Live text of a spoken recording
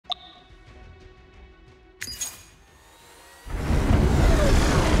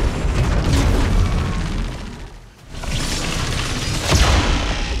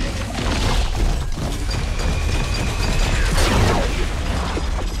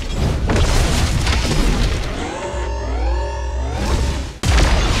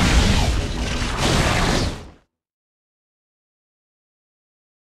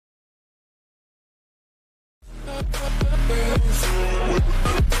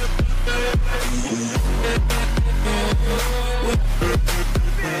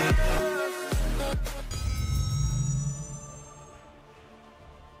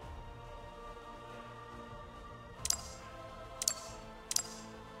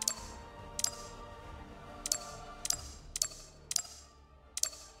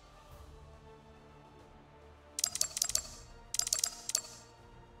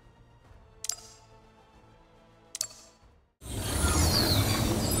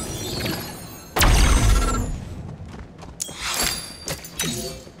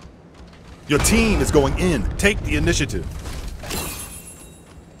Your team is going in. Take the initiative.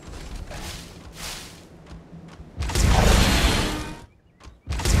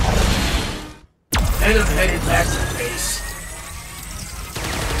 Venom headed back to base.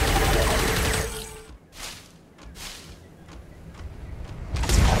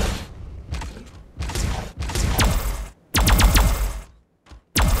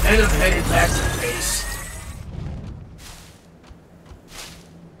 Venom headed back to base.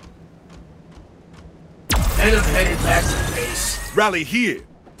 Venom headed back to base. Rally here.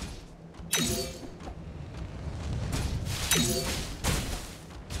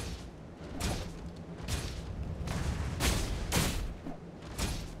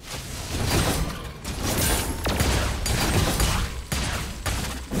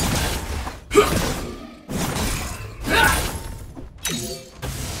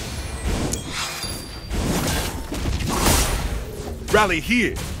 Rally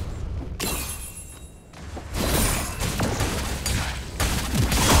here.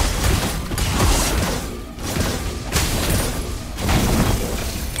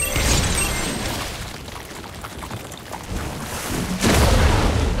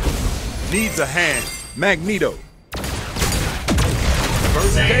 Needs a hand. Magneto.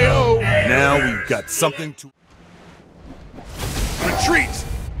 First KO. Now we've got something to... Retreat!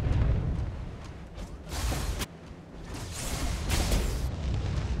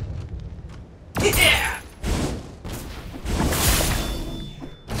 Yeah!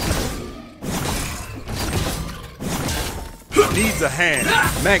 Needs a hand.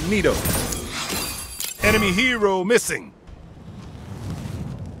 Magneto. Enemy hero missing.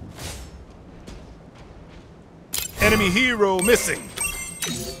 Enemy hero missing.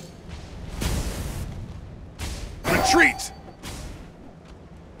 Retreat!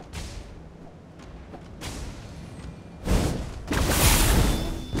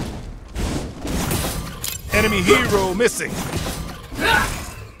 Enemy hero missing.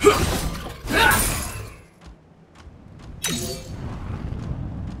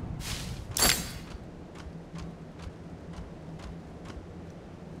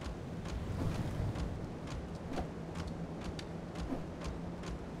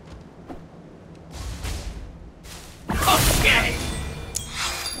 Okay!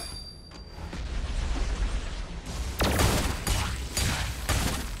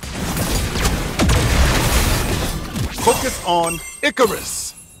 Focus on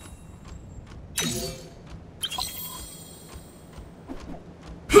Icarus.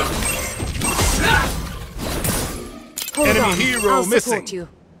 Hold Enemy on. hero I'll missing. support you.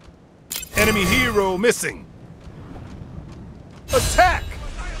 Enemy hero missing. Attack!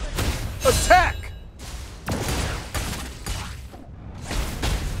 Attack!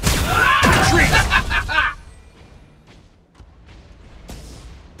 Retreat!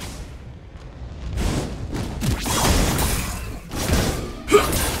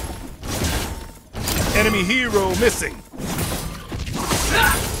 Enemy hero missing.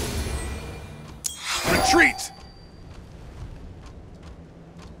 Retreat!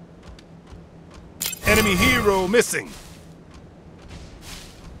 Enemy hero missing.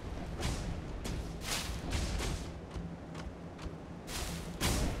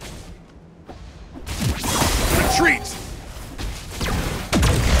 Retreat!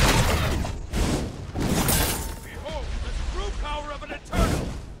 Behold the true power of an Eternal!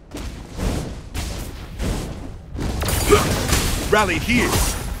 Rally here.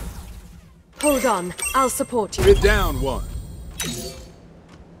 Hold on. I'll support you. We're down one.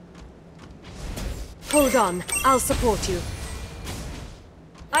 Hold on. I'll support you.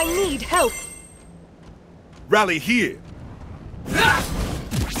 I need help. Rally here.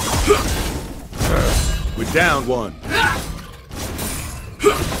 We're down one.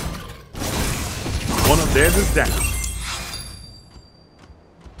 One of theirs is down.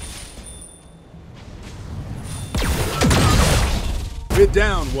 We're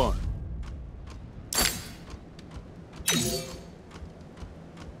down one.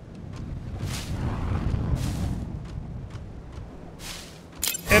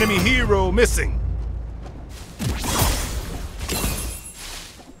 Enemy hero missing.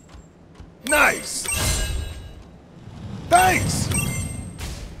 Nice. Thanks.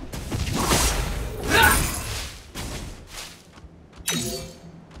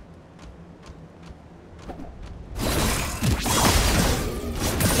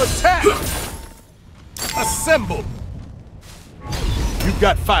 Attack! Assemble! You've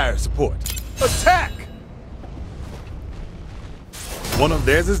got fire support. Attack! One of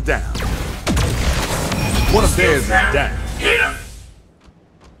theirs is down. One of theirs is down. Hit him!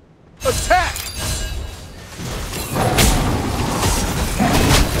 Attack!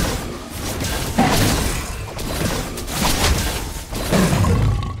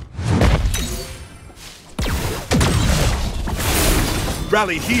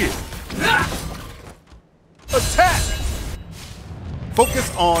 Rally here. Attack!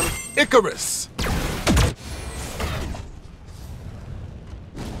 Focus on Icarus.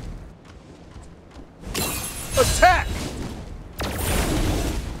 Attack!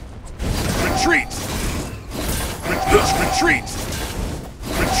 Retreat! Retreat!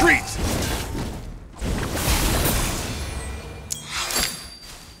 Retreat!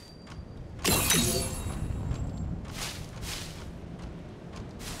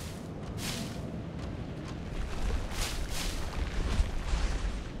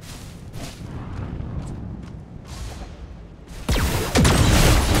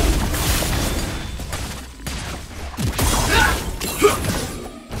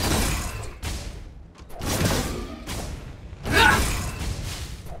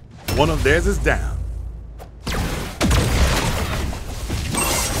 One of theirs is down.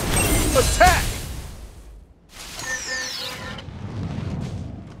 Attack!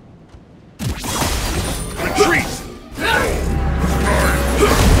 Retreat!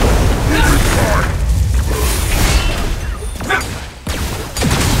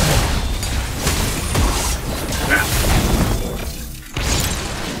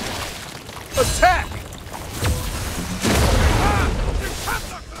 Attack!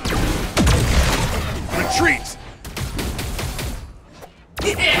 Retreat!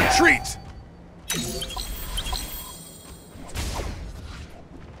 Retreat!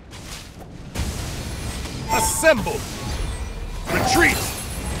 Assemble! Retreat!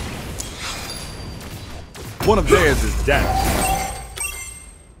 One of theirs is down.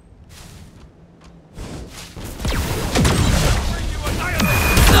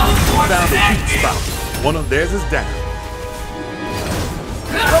 Found a weak spot. One of theirs is down.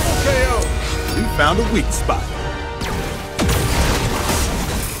 Double KO! We found a weak spot.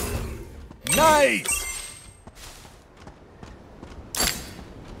 Nice!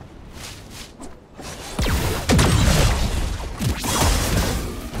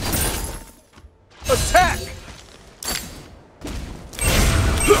 Attack!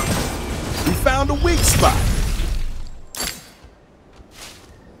 We found a weak spot.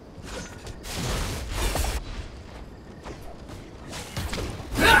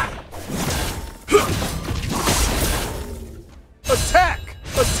 Attack!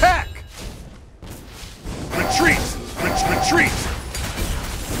 Attack! Retreat! Retreat!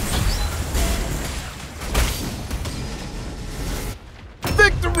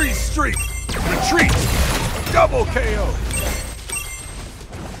 Victory streak! Retreat! Double KO!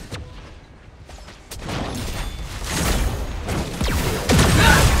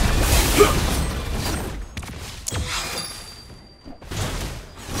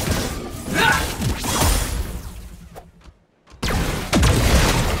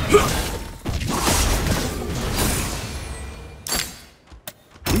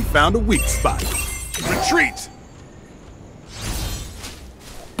 We found a weak spot. Retreat!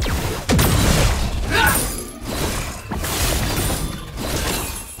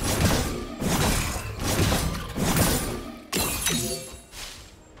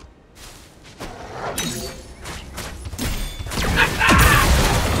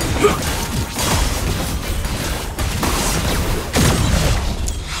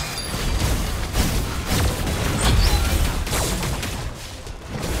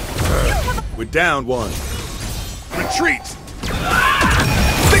 We're down one. Retreat!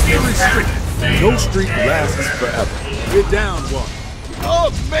 Victory streak! No streak lasts forever. We're down one.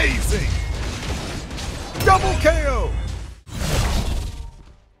 Amazing! Double KO!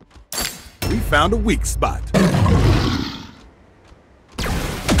 We found a weak spot.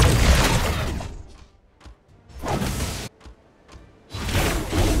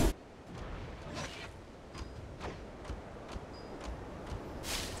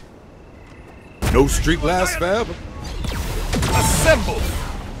 No streak lasts forever. Assemble!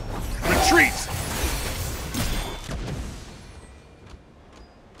 Retreat!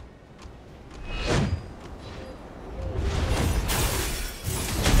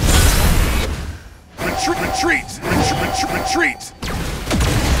 Retreat! Retreat!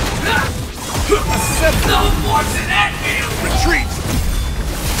 Assemble! No more than that, Venom! Retreat!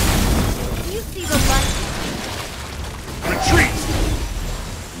 Do you see the light? Retreat!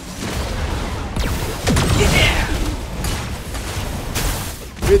 Yeah!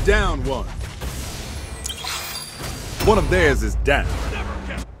 We're down one. One of theirs is down.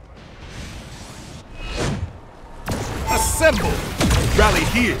 Assemble! Rally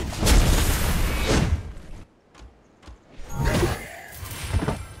here!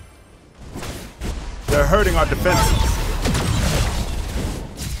 They're hurting our defenses.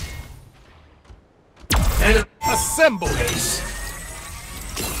 Venom! Assemble!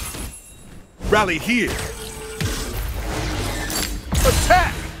 Rally here.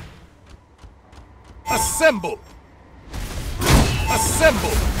 Attack! Assemble!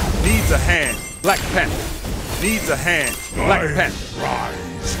 Assemble! Needs a hand, Black Panther. Needs a hand, Black Panther.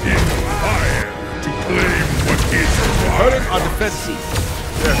 Rise in fire to claim what is Hurting mine. our defenses.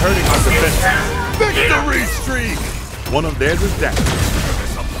 They're hurting our defenses. Victory streak! One of theirs is down.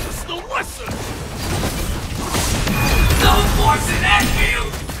 No force in that field!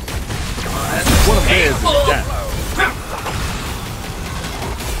 One of theirs is down.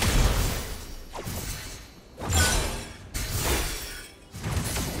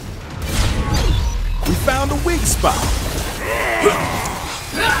 We found a weak spot.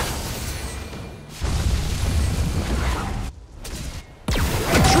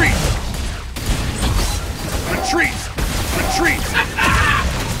 Retreat! Retreat! Retreat!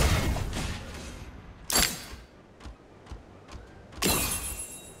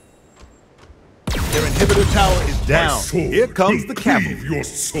 Their inhibitor tower is My down. sword Here comes will the cavalry. cleave your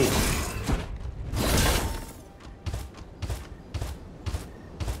soul.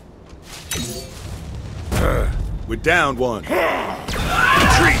 We're down one. Retreat!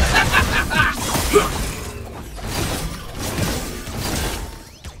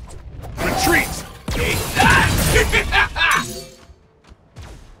 Retreat!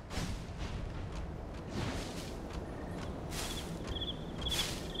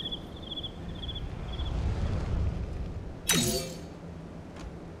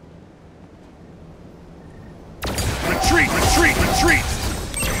 Retreat! Retreat! Retreat!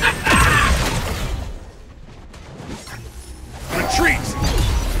 Retreat!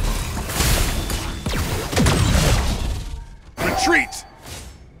 Retreat!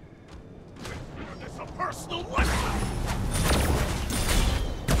 It's a personal lesson!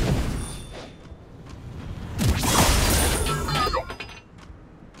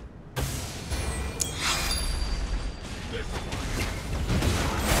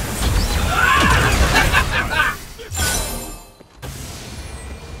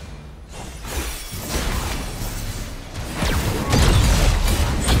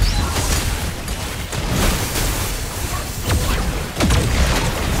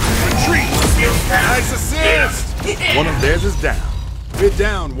 Nice assist! One of theirs is down. We're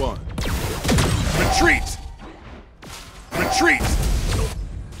down one. Retreat! Retreat!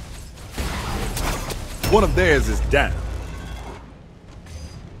 One of theirs is down.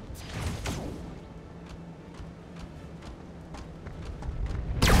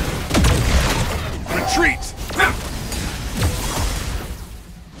 Retreat!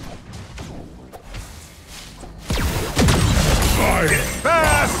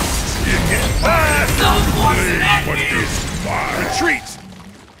 Fast! Fast! No force in that What field! is mine? Retreat!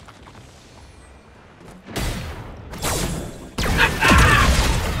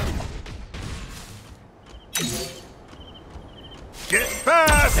 Get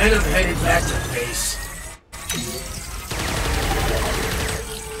fast! Venom headed back to base.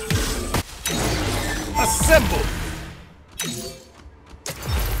 Assemble!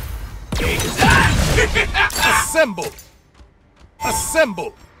 Assemble!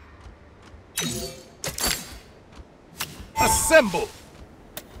 Assemble! Assemble!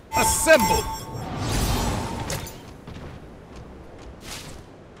 Assemble!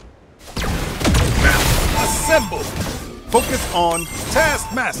 Assemble! Focus on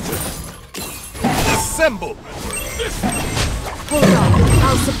Taskmaster! Assemble! Hold on,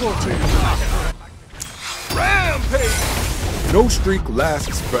 I'll support you. Rampage! No streak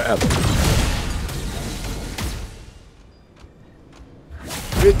lasts forever.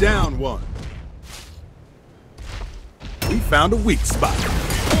 We're down one. We found a weak spot.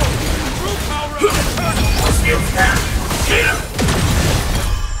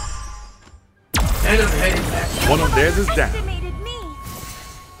 Venom headed back. One of theirs is down. Estimated me.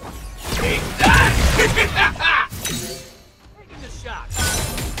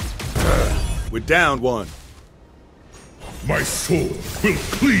 We're down one. My sword will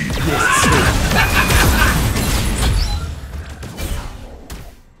cleave your soul.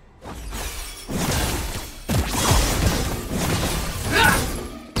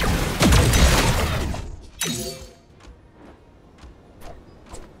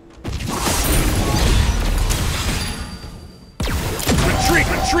 Retreat!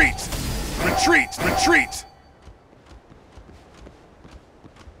 Retreat! Retreat! Retreat!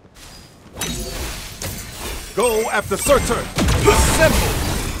 Go after Surtur! Assemble!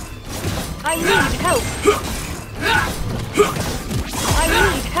 I need help. I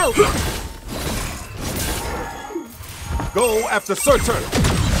need help. Go after Surtur!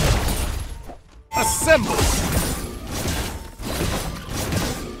 Assemble!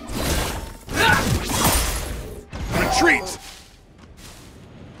 Retreat!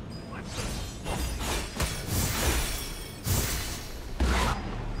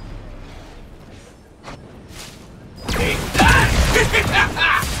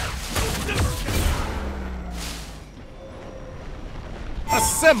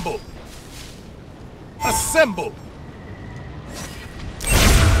 Assemble! Assemble!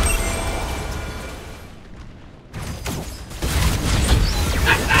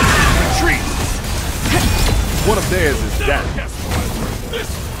 Retreat! One of theirs is down.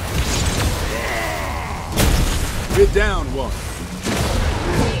 We're down one.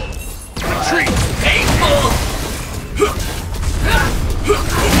 Retreat!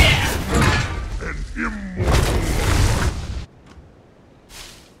 An immortal.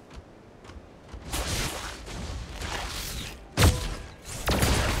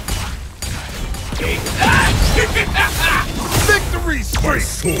 Victory My streak!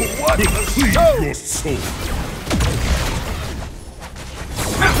 sword What will the cleave show? your soul.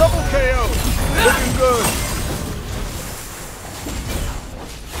 Double KO! Looking good!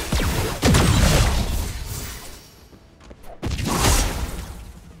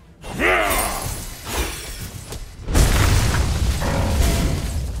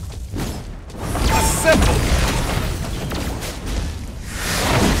 Assemble!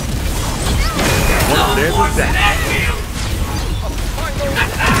 One of theirs is down.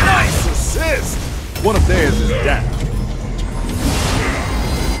 Nice assist! One of theirs is down.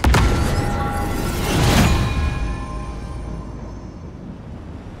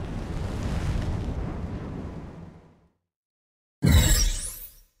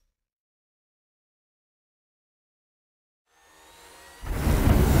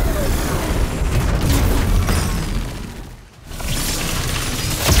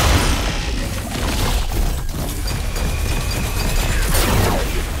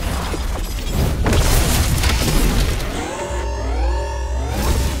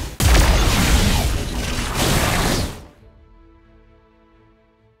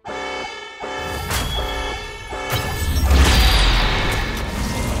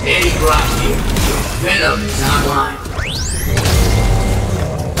 Any rock here. Venom is online.